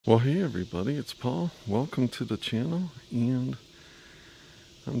Well, hey everybody, it's Paul. Welcome to the channel, and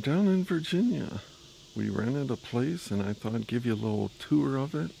I'm down in Virginia. We rented a place and I thought I'd give you a little tour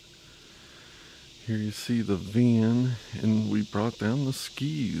of it. Here you see the van, and we brought down the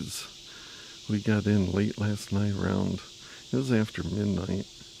skis. We got in late last night around, it was after midnight,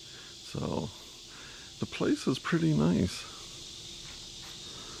 so the place is pretty nice.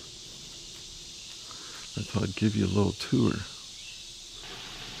 I thought I'd give you a little tour.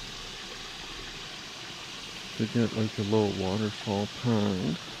 They got like a little waterfall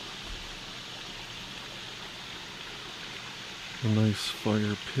pond. A nice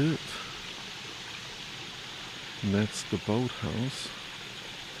fire pit. And that's the boathouse.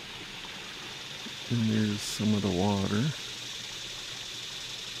 And there's some of the water.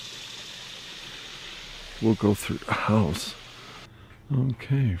 We'll go through the house.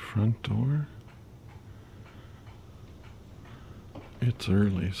 Okay, front door. It's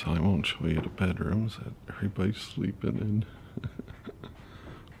early, so I won't show you the bedrooms that everybody's sleeping in.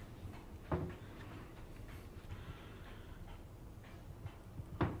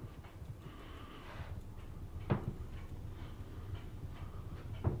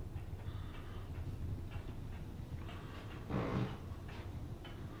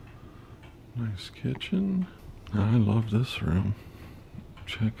 Nice kitchen. I love this room.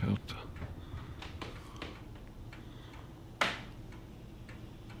 Check out the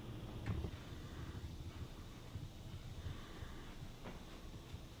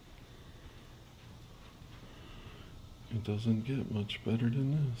It doesn't get much better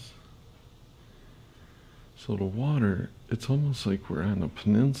than this. So the water, it's almost like we're on a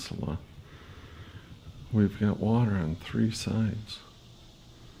peninsula. We've got water on three sides.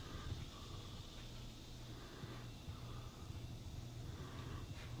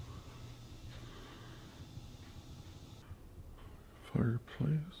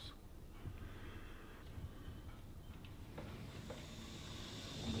 Fireplace.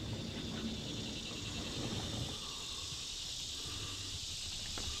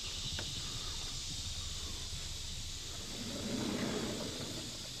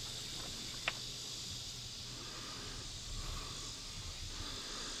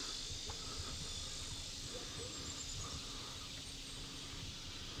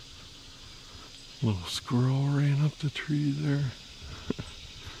 Little squirrel ran up the tree there.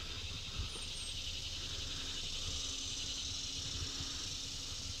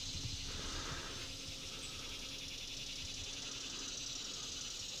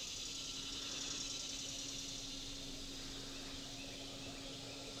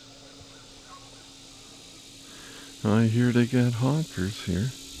 I hear they got honkers here.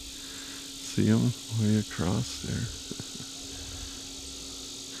 See them way across there.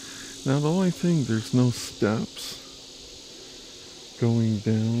 Now the only thing, there's no steps going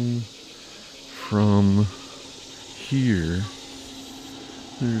down from here.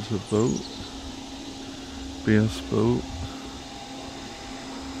 There's a boat, bass boat.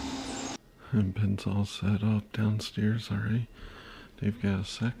 And Ben's all set up downstairs already. They've got a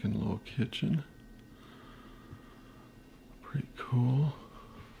second little kitchen. Pretty cool.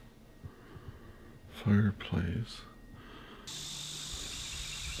 Fireplace.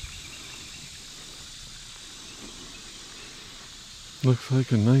 Looks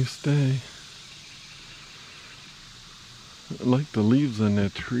like a nice day. I like the leaves on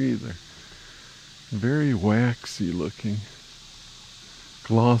that tree. They're very waxy looking.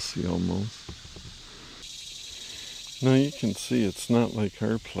 Glossy almost. Now you can see it's not like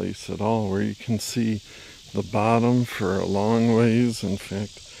our place at all, where you can see the bottom for a long ways. In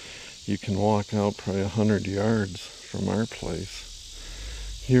fact, you can walk out probably 100 yards from our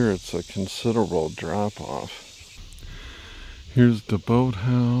place. Here it's a considerable drop off. Here's the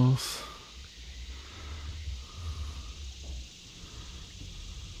boathouse.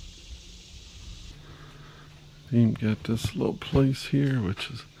 You got this little place here, which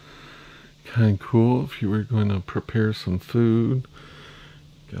is kind of cool if you were going to prepare some food.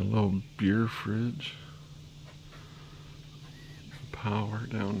 Got a little beer fridge. Power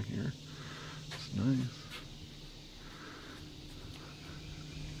down here. It's nice.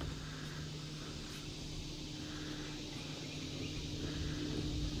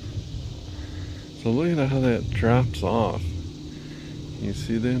 So look at how that drops off. You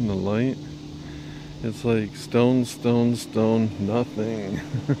see that in the light? It's like stone, stone, stone, nothing.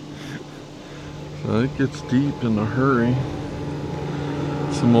 So it gets deep in a hurry.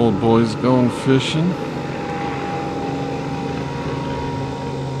 Some old boys going fishing.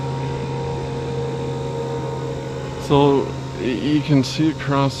 So you can see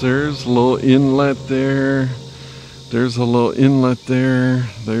across there's a little inlet there. There's a little inlet there.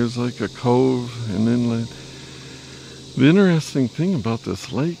 There's like a cove, an inlet. The interesting thing about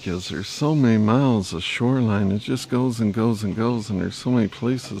this lake is there's so many miles of shoreline. It just goes and goes and goes, and there's so many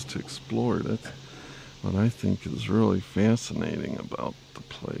places to explore. That's what I think is really fascinating about the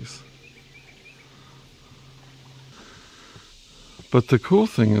place. But the cool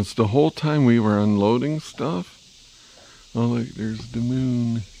thing is the whole time we were unloading stuff, oh look, there's the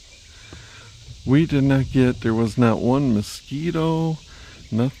moon. We did not get, there was not one mosquito,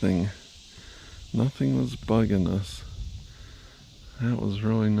 nothing. Nothing was bugging us. That was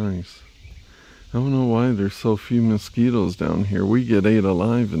really nice. I don't know why there's so few mosquitoes down here. We get 8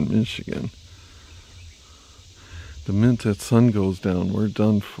 alive in Michigan. The minute that sun goes down, we're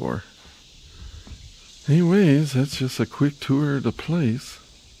done for. Anyways, that's just a quick tour of the place.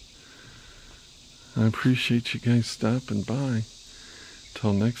 I appreciate you guys stopping by.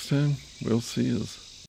 Till next time, we'll see yous.